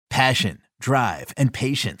Passion, drive, and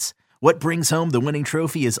patience. What brings home the winning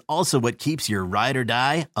trophy is also what keeps your ride or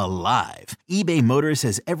die alive. eBay Motors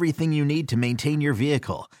has everything you need to maintain your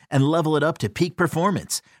vehicle and level it up to peak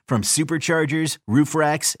performance, from superchargers, roof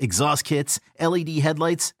racks, exhaust kits, LED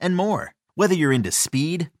headlights, and more. Whether you're into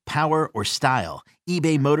speed, power, or style,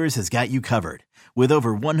 eBay Motors has got you covered. With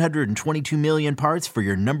over 122 million parts for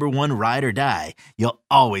your number one ride or die, you'll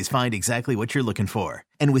always find exactly what you're looking for.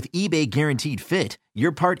 And with eBay Guaranteed Fit,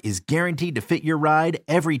 your part is guaranteed to fit your ride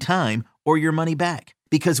every time or your money back.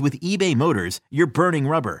 Because with eBay Motors, you're burning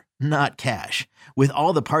rubber, not cash. With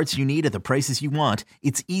all the parts you need at the prices you want,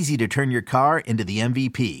 it's easy to turn your car into the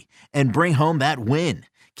MVP and bring home that win.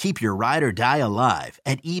 Keep your ride or die alive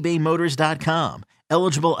at ebaymotors.com.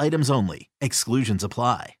 Eligible items only. Exclusions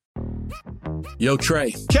apply. Yo,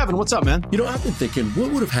 Trey. Kevin, what's up, man? You know, I've been thinking,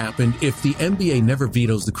 what would have happened if the NBA never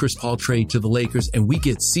vetoes the Chris Paul trade to the Lakers and we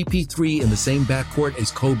get CP3 in the same backcourt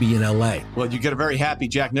as Kobe in LA? Well, you get a very happy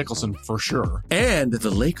Jack Nicholson for sure. And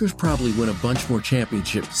the Lakers probably win a bunch more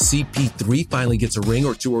championships. CP3 finally gets a ring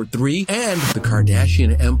or two or three, and the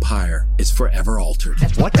Kardashian empire is forever altered.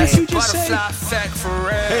 What did you just say?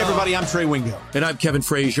 Hey, everybody, I'm Trey Wingo. And I'm Kevin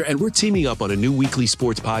Frazier, and we're teaming up on a new weekly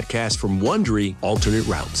sports podcast from Wondery, Alternate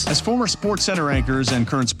Routes. As former Sports Center anchors and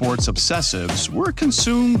current sports obsessives, we're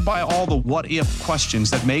consumed by all the what-if questions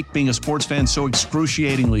that make being a sports fan so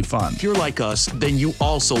excruciatingly fun. If you're like us, then you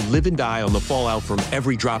also live and die on the fallout from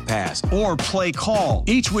every drop pass. Or play call.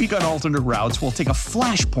 Each week on Alternate Routes, we'll take a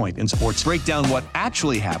flashpoint in sports, break down what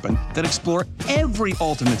actually happened, then explore every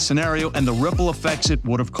alternate scenario and the ripple effects it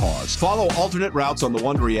would have caused. Follow Alternate Routes on the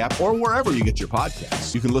Wondery app or wherever you get your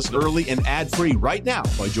podcasts. You can listen early and ad-free right now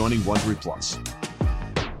by joining Wondery Plus.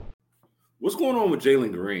 What's going on with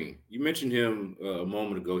Jalen Green? You mentioned him a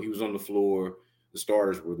moment ago. He was on the floor. The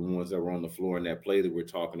starters were the ones that were on the floor in that play that we're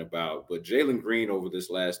talking about. But Jalen Green over this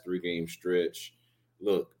last 3-game stretch,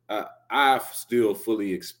 look, I still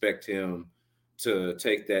fully expect him to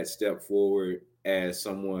take that step forward as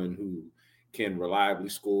someone who can reliably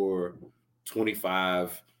score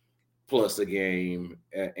 25 plus a game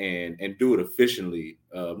and do it efficiently,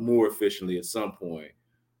 more efficiently at some point.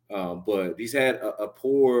 But he's had a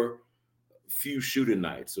poor few shooting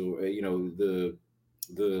nights. So, the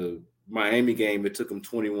Miami game, it took him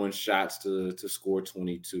 21 shots to score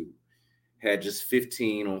 22. Had just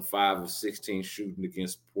 15 on 5 of 16 shooting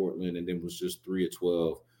against Portland, and then was just 3 of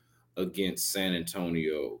 12 against San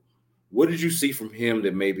Antonio. What did you see from him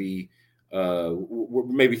that maybe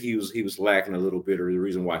he was lacking a little bit, or the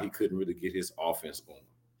reason why he couldn't really get his offense going?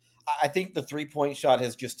 I think the 3-point shot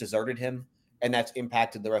has just deserted him, and that's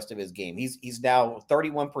impacted the rest of his game. He's now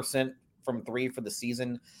 31% from 3 for the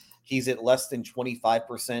season. He's at less than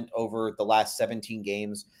 25% over the last 17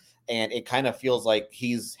 games. And it kind of feels like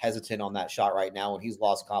he's hesitant on that shot right now, and he's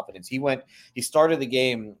lost confidence. He started the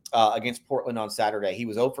game against Portland on Saturday. He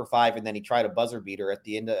was 0 for 5, and then he tried a buzzer beater at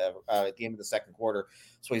the end of the second quarter.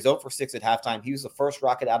 So he's 0 for 6 at halftime. He was the first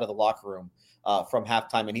rocket out of the locker room from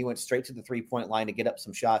halftime, and he went straight to the 3-point line to get up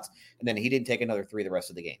some shots, and then he didn't take another 3 the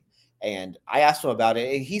rest of the game. And I asked him about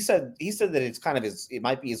it. And he said that it's kind of it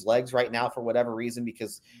might be his legs right now for whatever reason,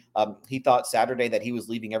 because he thought Saturday that he was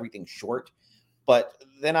leaving everything short. But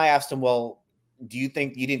then I asked him, well, do you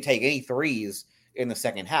think you didn't take any threes in the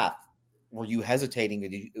second half? Were you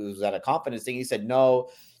hesitating? Was that a confidence thing? He said, no,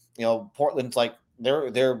 Portland's like,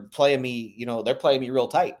 they're playing me, they're playing me real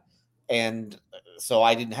tight. And so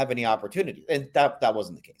I didn't have any opportunity. And that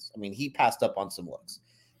wasn't the case. I mean, he passed up on some looks.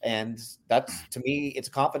 And that's, to me, it's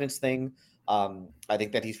a confidence thing. I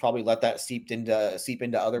think that he's probably let that seep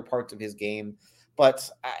into other parts of his game, but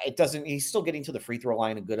it doesn't. He's still getting to the free throw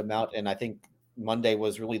line a good amount, and I think Monday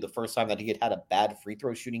was really the first time that he had a bad free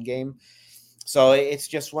throw shooting game. So it's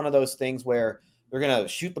just one of those things where you're going to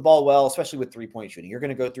shoot the ball well, especially with 3-point shooting. You're going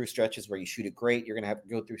to go through stretches where you shoot it great. You're going to have to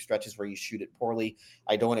go through stretches where you shoot it poorly.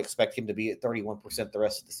 I don't expect him to be at 31% the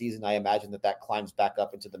rest of the season. I imagine that climbs back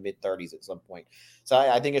up into the mid-30s at some point. So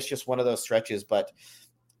I think it's just one of those stretches, but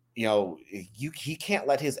he can't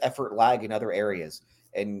let his effort lag in other areas.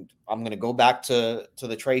 And I'm going to go back to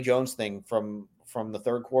the Trey Jones thing from the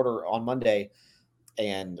third quarter on Monday,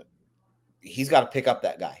 and he's got to pick up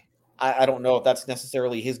that guy. I don't know if that's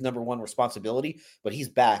necessarily his number one responsibility, but he's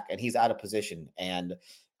back and he's out of position. And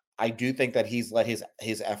I do think that he's let his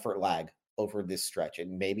effort lag over this stretch.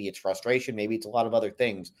 And maybe it's frustration, maybe it's a lot of other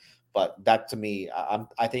things. But that, to me,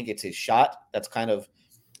 I think it's his shot that's kind of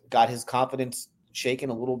got his confidence shaken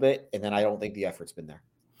a little bit. And then I don't think the effort's been there.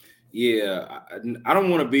 Yeah, I don't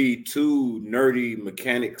want to be too nerdy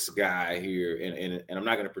mechanics guy here. And I'm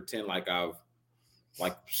not going to pretend like I've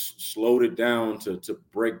slowed it down to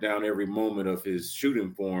break down every moment of his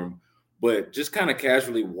shooting form. But just kind of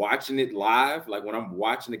casually watching it live, like when I'm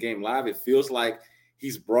watching the game live, it feels like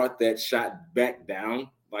he's brought that shot back down.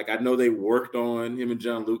 Like I know they worked on him and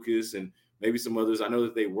John Lucas and maybe some others. I know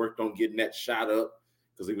that they worked on getting that shot up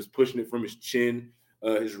because he was pushing it from his chin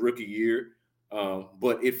his rookie year.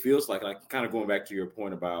 But it feels like kind of going back to your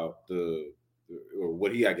point about or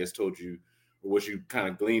what he, I guess, told you, or what you kind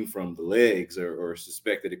of gleaned from the legs or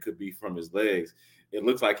suspect that it could be from his legs. It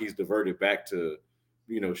looks like he's diverted back to,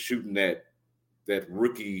 shooting that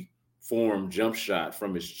rookie form jump shot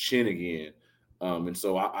from his chin again. And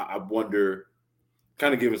so I wonder,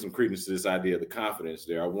 kind of giving some credence to this idea of the confidence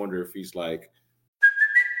there. I wonder if he's like,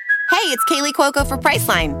 Hey, it's Kaylee Cuoco for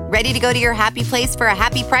Priceline. Ready to go to your happy place for a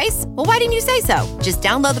happy price? Well, why didn't you say so? Just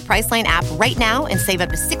download the Priceline app right now and save up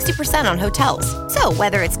to 60% on hotels. So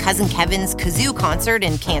whether it's Cousin Kevin's Kazoo Concert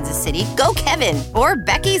in Kansas City, go Kevin, or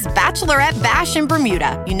Becky's Bachelorette Bash in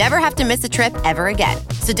Bermuda, you never have to miss a trip ever again.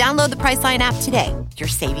 So download the Priceline app today. Your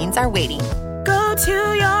savings are waiting. Go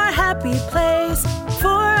to your happy place for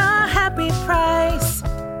a happy price.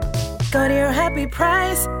 Go to your happy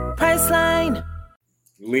price, Priceline.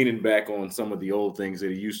 Leaning back on some of the old things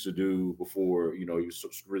that he used to do before, he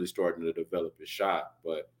was really starting to develop his shot,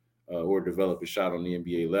 or develop his shot on the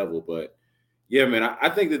NBA level. But yeah, man, I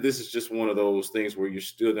think that this is just one of those things where you're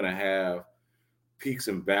still going to have peaks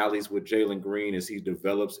and valleys with Jalen Green as he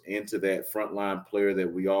develops into that frontline player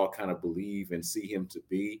that we all kind of believe and see him to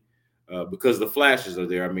be, because the flashes are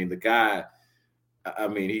there. I mean, the guy,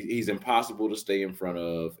 he's impossible to stay in front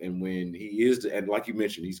of. And when he is, and like you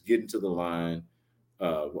mentioned, he's getting to the line.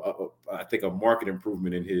 I think a market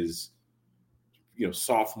improvement in his,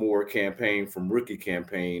 sophomore campaign from rookie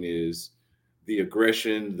campaign is the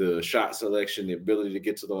aggression, the shot selection, the ability to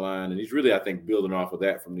get to the line. And he's really, I think, building off of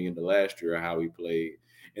that from the end of last year, how he played.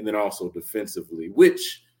 And then also defensively,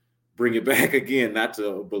 which, bring it back again, not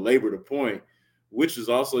to belabor the point, which is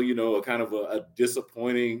also, a kind of a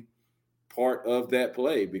disappointing part of that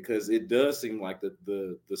play, because it does seem like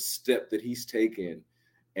the step that he's taken.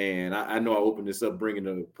 And I know I opened this up bringing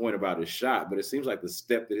the point about his shot, but it seems like the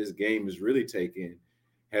step that his game is really taking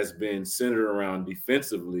has been centered around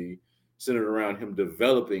defensively, centered around him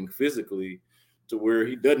developing physically to where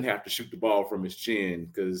he doesn't have to shoot the ball from his chin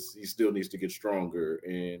because he still needs to get stronger.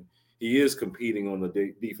 And he is competing on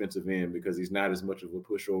the defensive end because he's not as much of a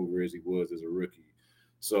pushover as he was as a rookie.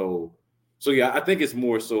 So yeah, I think it's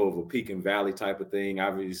more so of a peak and valley type of thing.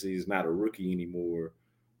 Obviously, he's not a rookie anymore,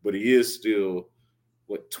 but he is still –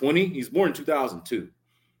 20? He's born in 2002.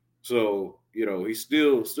 So, he's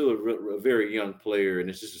still a very young player. And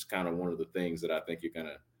it's just kind of one of the things that I think you're going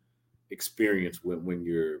to experience when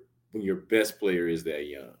your best player is that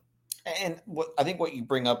young. And I think what you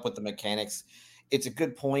bring up with the mechanics, it's a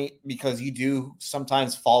good point, because you do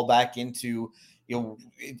sometimes fall back into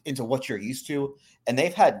what you're used to. And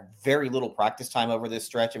they've had very little practice time over this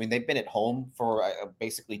stretch. I mean, they've been at home for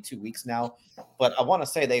basically 2 weeks now, but I want to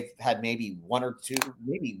say they've had maybe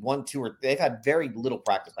they've had very little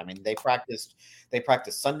practice. I mean, they practiced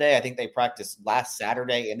Sunday. I think they practiced last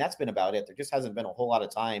Saturday, and that's been about it. There just hasn't been a whole lot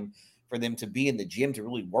of time for them to be in the gym to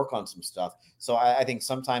really work on some stuff. So I think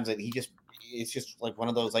sometimes that it's just like one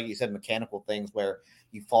of those, like you said, mechanical things where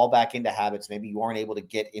you fall back into habits. Maybe you aren't able to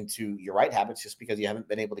get into your right habits just because you haven't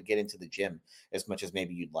been able to get into the gym as much as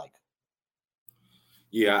maybe you'd like.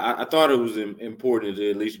 Yeah, I thought it was important to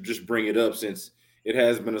at least just bring it up, since it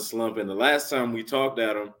has been a slump. And the last time we talked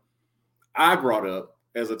at him, I brought up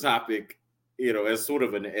as a topic, as sort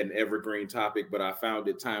of an evergreen topic, but I found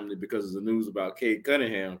it timely because of the news about Cade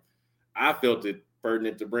Cunningham. I felt it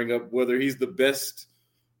pertinent to bring up whether he's the best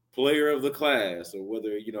player of the class, or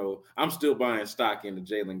whether, I'm still buying stock into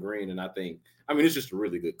Jalen Green. And I think, it's just a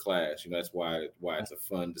really good class. That's why it's a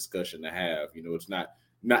fun discussion to have.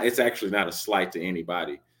 It's actually not a slight to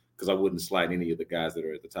anybody, because I wouldn't slight any of the guys that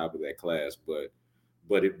are at the top of that class.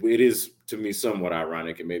 But it is, to me, somewhat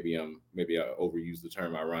ironic, and maybe I overuse the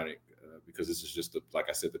term ironic because this is just, like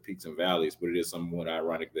I said, the peaks and valleys. But it is somewhat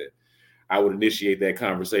ironic that I would initiate that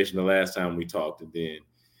conversation the last time we talked, and then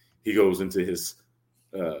he goes into his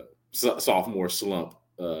sophomore slump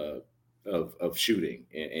of shooting.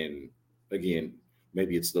 And again,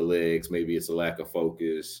 maybe it's the legs, maybe it's a lack of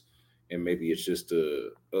focus, and maybe it's just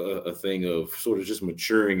a thing of sort of just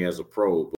maturing as a pro.